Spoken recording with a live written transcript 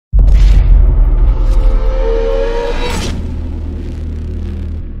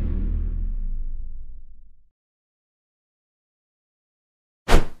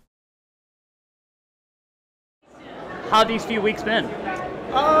How have these few weeks been?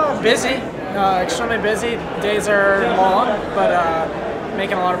 Busy, extremely busy. Days are long, but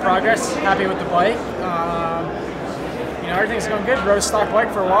making a lot of progress. Happy with the bike. Everything's going good. Rode a stock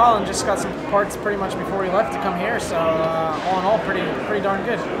bike for a while and just got some parts pretty much before we left to come here. So all in all, pretty darn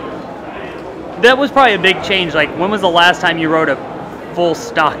good. That was probably a big change. Like, when was the last time you rode a full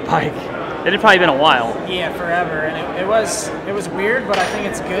stock bike? It had probably been a while. Yeah, forever. And it was weird, but I think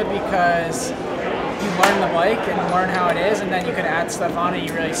it's good because you learn the bike and learn how it is, and then you can add stuff on it.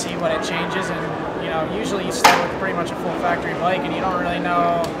 You really see what it changes, and usually you start with pretty much a full factory bike, and you don't really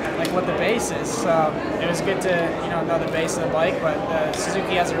know like what the base is. So it was good to know the base of the bike. But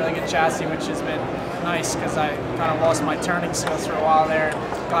Suzuki has a really good chassis, which has been nice because I kind of lost my turning skills for a while there.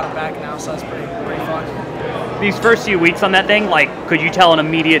 Got them back now, so it's pretty fun. These first few weeks on that thing, like, could you tell an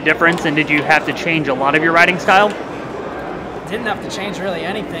immediate difference, and did you have to change a lot of your riding style? Didn't have to change really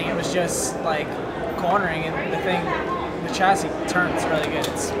anything. It was just like cornering, and the chassis turns really good.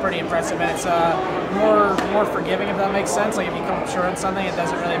 It's pretty impressive, and it's more forgiving, if that makes sense. Like if you come up short on something, it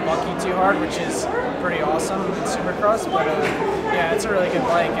doesn't really buck you too hard, which is pretty awesome in Supercross. But yeah, it's a really good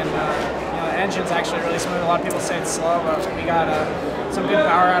bike, and the engine's actually really smooth. A lot of people say it's slow, but we got some good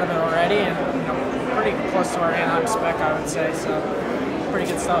power out of it already, and pretty close to our Anaheim spec, I would say. So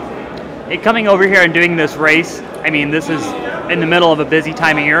pretty good stuff. Coming over here and doing this race, I mean, this is in the middle of a busy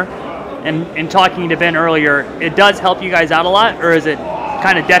time of year. And talking to Ben earlier, it does help you guys out a lot, or is it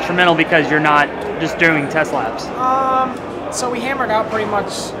kind of detrimental because you're not just doing test laps? So we hammered out pretty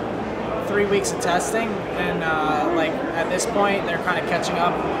much 3 weeks of testing, and like at this point, they're kind of catching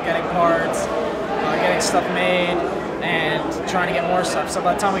up, getting parts, getting stuff made, and trying to get more stuff. So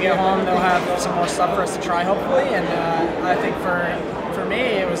by the time we get home, they'll have some more stuff for us to try, hopefully. And I think for me,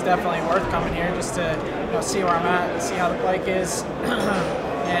 it was definitely worth coming here just to see where I'm at, see how the bike is.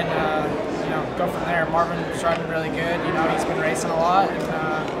 And go from there. Marvin's riding really good. He's been racing a lot, and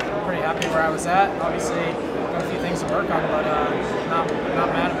I'm pretty happy where I was at. Obviously, got a few things to work on, but not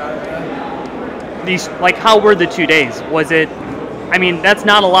mad about it. These, like, how were the 2 days? Was it? I mean, that's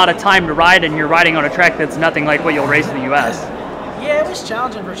not a lot of time to ride, and you're riding on a track that's nothing like what you'll race in the U.S. Yeah, it was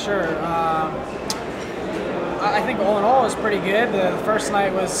challenging for sure. I think all in all, it was pretty good. The first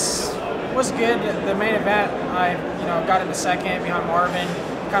night was good. The main event, I got into second behind Marvin.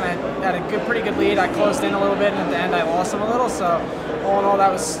 Kind of had a pretty good lead. I closed in a little bit, and at the end I lost him a little. So all in all,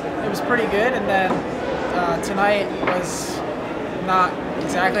 it was pretty good. And then tonight was not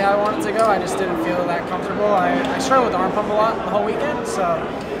exactly how I wanted to go. I just didn't feel that comfortable. I struggled with the arm pump a lot the whole weekend. So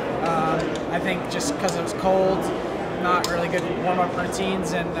I think just because it was cold, not really good warm-up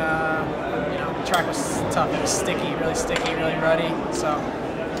routines, and the track was tough. It was sticky, really ruddy. So.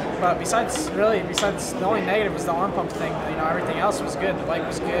 But besides the only negative was the arm pump thing. Everything else was good. The bike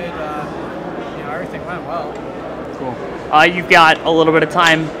was good. Everything went well. Cool. You've got a little bit of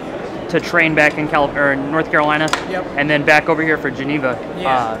time to train back in North Carolina. Yep. And then back over here for Geneva.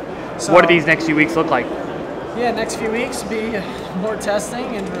 Yeah. What do these next few weeks look like? Yeah, next few weeks will be more testing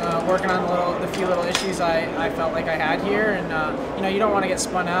and working on the few little issues I felt like I had here. And you don't want to get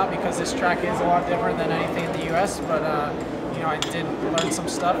spun out because this track is a lot different than anything in the U.S. But I did learn some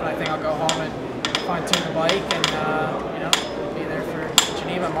stuff, and I think I'll go home and fine-tune the bike, and be there for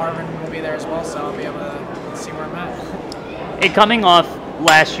Geneva. Marvin will be there as well, so I'll be able to see where I'm at. Coming off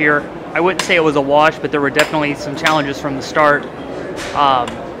last year, I wouldn't say it was a wash, but there were definitely some challenges from the start.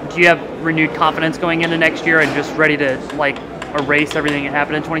 Do you have renewed confidence going into next year and just ready to erase everything that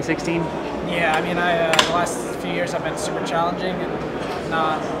happened in 2016? Yeah, I mean, the last few years have been super challenging and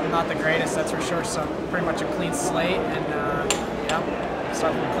not the greatest, that's for sure. So pretty much a clean slate, and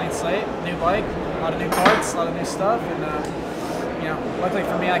start from a clean slate, new bike, a lot of new parts, a lot of new stuff, and luckily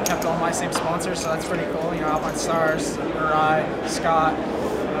for me, I kept all my same sponsors, so that's pretty cool. Alpine Stars, Mirai, Scott,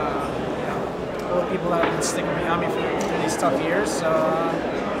 all the people that have been sticking behind me through these tough years. So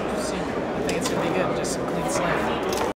I think it's gonna be good, just a clean slate.